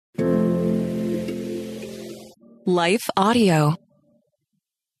Life Audio.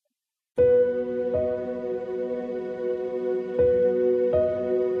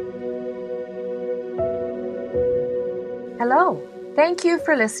 Hello. Thank you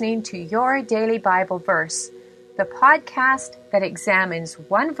for listening to Your Daily Bible Verse, the podcast that examines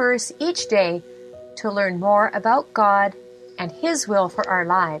one verse each day to learn more about God and His will for our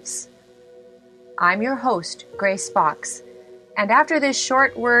lives. I'm your host, Grace Fox, and after this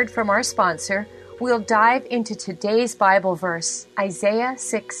short word from our sponsor, we'll dive into today's Bible verse, Isaiah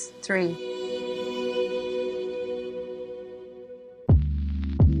 6:3.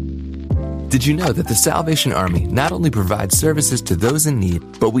 Did you know that the Salvation Army not only provides services to those in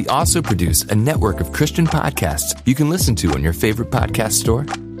need, but we also produce a network of Christian podcasts you can listen to on your favorite podcast store?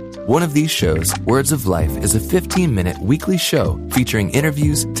 One of these shows, Words of Life, is a 15-minute weekly show featuring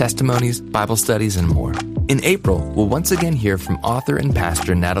interviews, testimonies, Bible studies, and more. In April, we'll once again hear from author and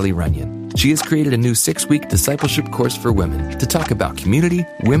pastor Natalie Runyon. She has created a new 6-week discipleship course for women to talk about community,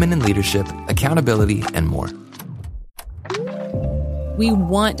 women in leadership, accountability, and more. We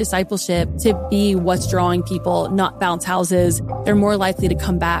want discipleship to be what's drawing people, not bounce houses. They're more likely to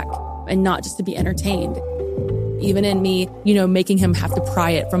come back and not just to be entertained. Even in me, making him have to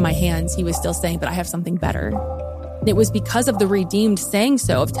pry it from my hands, he was still saying, but I have something better. And it was because of the redeemed saying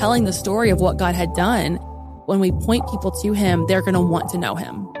so, of telling the story of what God had done. When we point people to him, they're going to want to know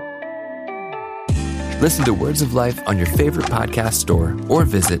him. Listen to Words of Life on your favorite podcast store or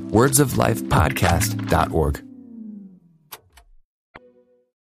visit wordsoflifepodcast.org.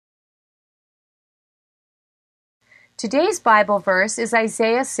 Today's Bible verse is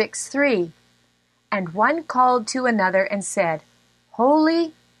Isaiah 6:3. And one called to another and said,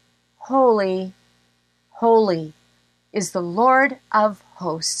 Holy, holy, holy is the Lord of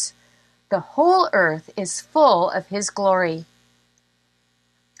hosts. The whole earth is full of his glory.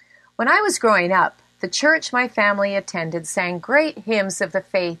 When I was growing up, the church my family attended sang great hymns of the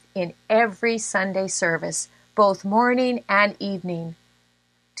faith in every Sunday service, both morning and evening.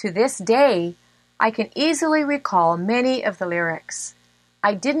 To this day, I can easily recall many of the lyrics.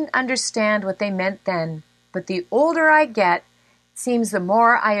 I didn't understand what they meant then, but the older I get, it seems the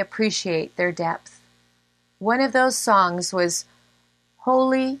more I appreciate their depth. One of those songs was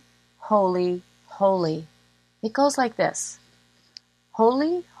Holy, Holy, Holy. It goes like this.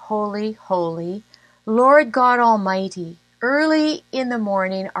 Holy, holy, holy, Lord God Almighty, early in the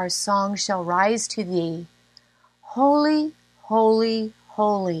morning our song shall rise to thee. Holy, holy,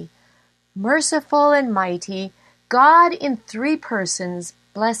 holy, merciful and mighty, God in three persons,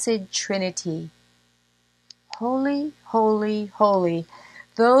 blessed Trinity. Holy, holy, holy,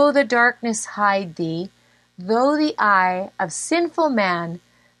 though the darkness hide thee, though the eye of sinful man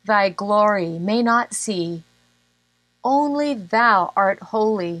thy glory may not see, only thou art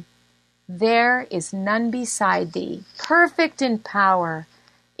holy. There is none beside thee, perfect in power,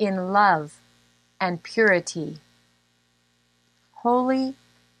 in love and purity. Holy,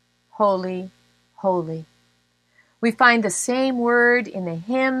 holy, holy. We find the same word in the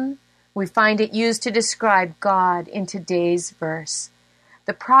hymn. We find it used to describe God in today's verse.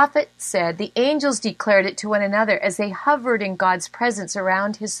 The prophet said the angels declared it to one another as they hovered in God's presence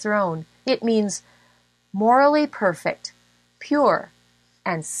around his throne. It means morally perfect, pure,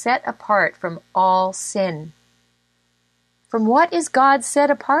 and set apart from all sin. From what is God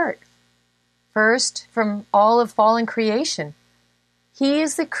set apart? First, from all of fallen creation. He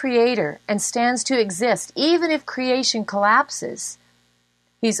is the creator and stands to exist even if creation collapses.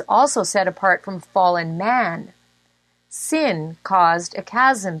 He's also set apart from fallen man. Sin caused a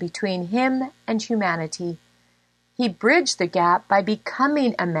chasm between him and humanity. He bridged the gap by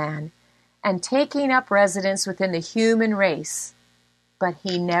becoming a man and taking up residence within the human race. But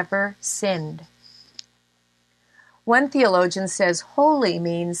he never sinned. One theologian says holy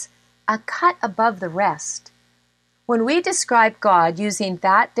means a cut above the rest. When we describe God using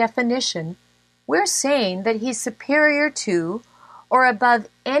that definition, we're saying that he's superior to or above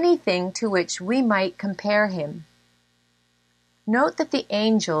anything to which we might compare him. Note that the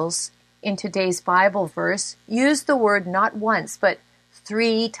angels in today's Bible verse use the word not once, but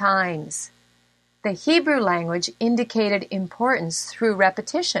 3 times. The Hebrew language indicated importance through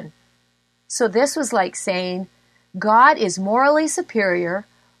repetition. So this was like saying, God is morally superior,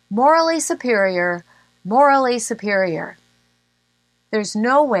 morally superior, morally superior. There's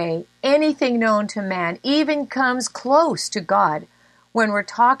no way anything known to man even comes close to God when we're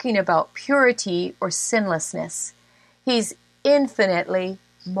talking about purity or sinlessness. He's infinitely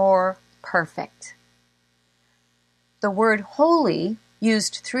more perfect. The word holy,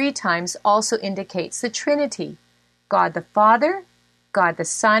 used 3 times, also indicates the Trinity, God the Father, God the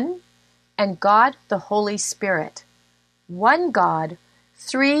Son, and God the Holy Spirit. One God,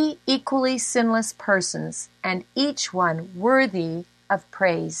 three equally sinless persons, and each one worthy of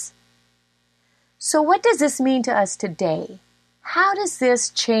praise. So what does this mean to us today? How does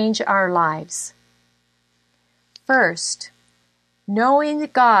this change our lives? First, knowing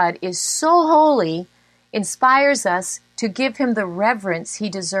that God is so holy inspires us to give Him the reverence He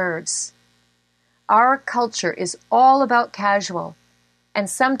deserves. Our culture is all about casual, and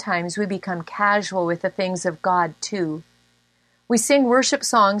sometimes we become casual with the things of God too. We sing worship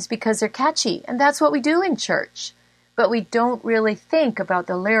songs because they're catchy, and that's what we do in church. But we don't really think about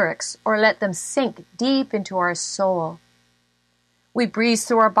the lyrics or let them sink deep into our soul. We breeze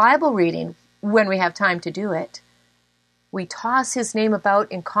through our Bible reading when we have time to do it. We toss His name about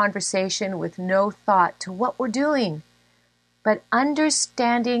in conversation with no thought to what we're doing. But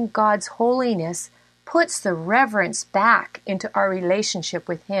understanding God's holiness puts the reverence back into our relationship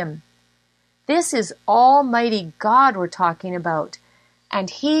with Him. This is Almighty God we're talking about, and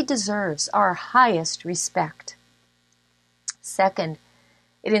He deserves our highest respect. Second,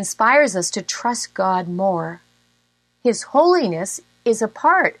 it inspires us to trust God more. His holiness is a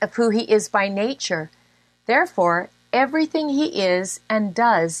part of who He is by nature. Therefore, everything He is and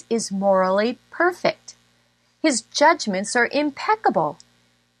does is morally perfect. His judgments are impeccable.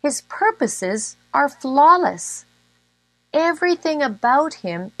 His purposes are flawless. Everything about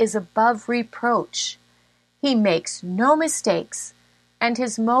Him is above reproach. He makes no mistakes, and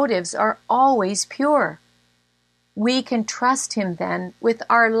His motives are always pure. We can trust Him then with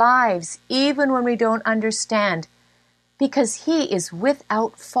our lives even when we don't understand, because He is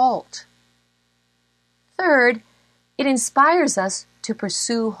without fault. Third, it inspires us to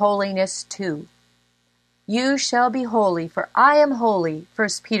pursue holiness too. You shall be holy, for I am holy,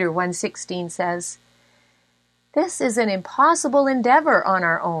 1 Peter 1:16 says. This is an impossible endeavor on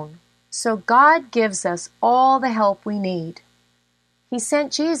our own, so God gives us all the help we need. He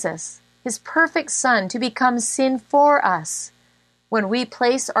sent Jesus, His perfect Son, to become sin for us. When we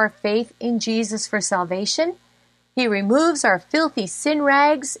place our faith in Jesus for salvation, He removes our filthy sin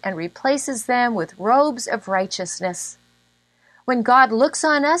rags and replaces them with robes of righteousness. When God looks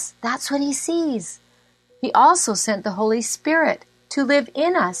on us, that's what He sees. He also sent the Holy Spirit to live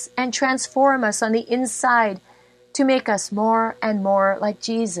in us and transform us on the inside, to make us more and more like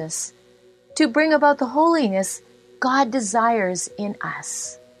Jesus, to bring about the holiness God desires in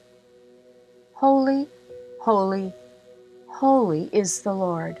us. Holy, holy, holy is the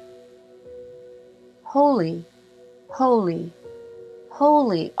Lord. Holy, holy,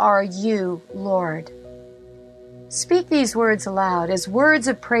 holy are you, Lord. Speak these words aloud as words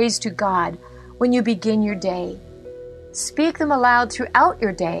of praise to God when you begin your day. Speak them aloud throughout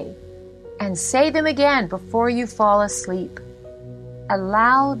your day, and say them again before you fall asleep.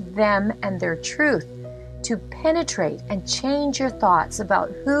 Allow them and their truth to penetrate and change your thoughts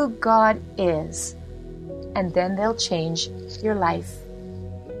about who God is, and then they'll change your life.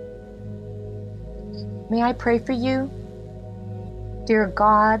 May I pray for you? Dear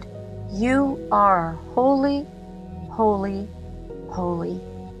God, you are holy, holy, holy.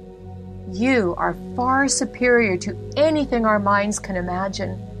 You are far superior to anything our minds can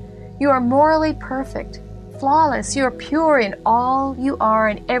imagine. You are morally perfect, flawless. You are pure in all you are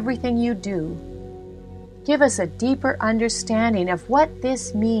and everything you do. Give us a deeper understanding of what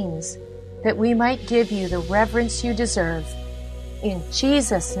this means, that we might give you the reverence you deserve. In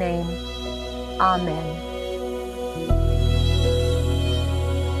Jesus' name, Amen.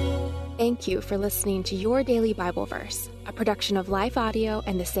 Thank you for listening to Your Daily Bible Verse, a production of Life Audio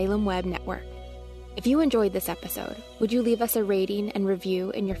and the Salem Web Network. If you enjoyed this episode, would you leave us a rating and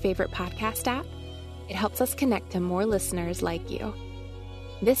review in your favorite podcast app? It helps us connect to more listeners like you.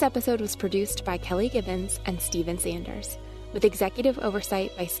 This episode was produced by Kelly Gibbons and Stephen Sanders, with executive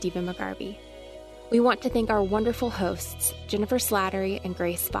oversight by Stephen McGarvey. We want to thank our wonderful hosts, Jennifer Slattery and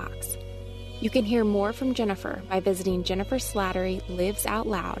Grace Fox. You can hear more from Jennifer by visiting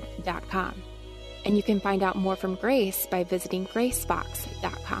jenniferslatterylivesoutloud.com. And you can find out more from Grace by visiting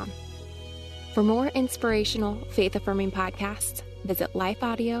gracefox.com. For more inspirational, faith-affirming podcasts, visit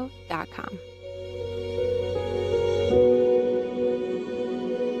lifeaudio.com.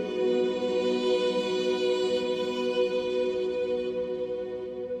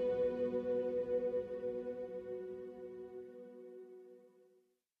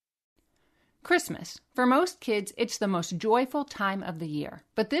 Christmas. For most kids, it's the most joyful time of the year.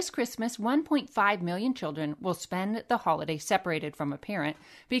 But this Christmas, 1.5 million children will spend the holiday separated from a parent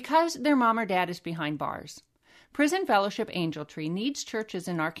because their mom or dad is behind bars. Prison Fellowship Angel Tree needs churches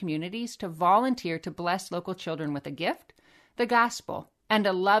in our communities to volunteer to bless local children with a gift, the gospel, and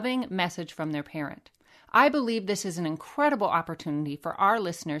a loving message from their parent. I believe this is an incredible opportunity for our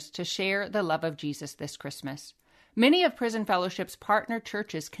listeners to share the love of Jesus this Christmas. Many of Prison Fellowship's partner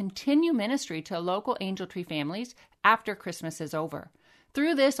churches continue ministry to local Angel Tree families after Christmas is over.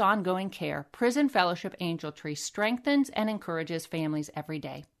 Through this ongoing care, Prison Fellowship Angel Tree strengthens and encourages families every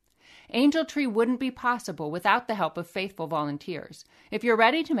day. Angel Tree wouldn't be possible without the help of faithful volunteers. If you're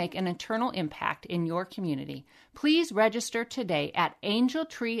ready to make an eternal impact in your community, please register today at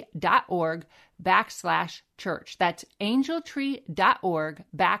angeltree.org/church. That's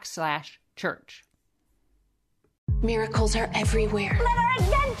angeltree.org/church. Miracles are everywhere. Let our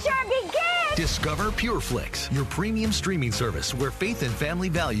adventure begin! Discover PureFlix, your premium streaming service where faith and family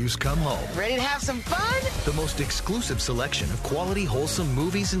values come home. Ready to have some fun? The most exclusive selection of quality, wholesome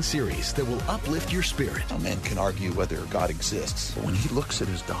movies and series that will uplift your spirit. A man can argue whether God exists, but when he looks at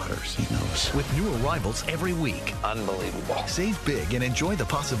his daughters, he knows. With new arrivals every week. Unbelievable. Save big and enjoy the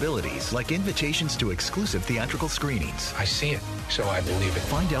possibilities, like invitations to exclusive theatrical screenings. I see it, so I believe it.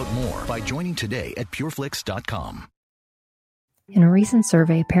 Find out more by joining today at pureflix.com. In a recent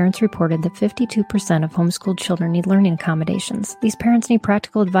survey, parents reported that 52% of homeschooled children need learning accommodations. These parents need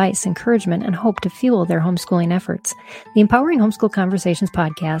practical advice, encouragement, and hope to fuel their homeschooling efforts. The Empowering Homeschool Conversations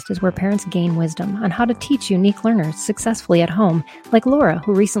podcast is where parents gain wisdom on how to teach unique learners successfully at home, like Laura,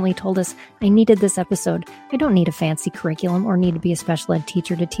 who recently told us, "I needed this episode. I don't need a fancy curriculum or need to be a special ed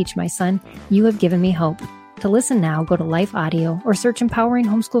teacher to teach my son. You have given me hope." To listen now, go to Life Audio or search Empowering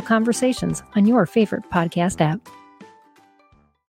Homeschool Conversations on your favorite podcast app.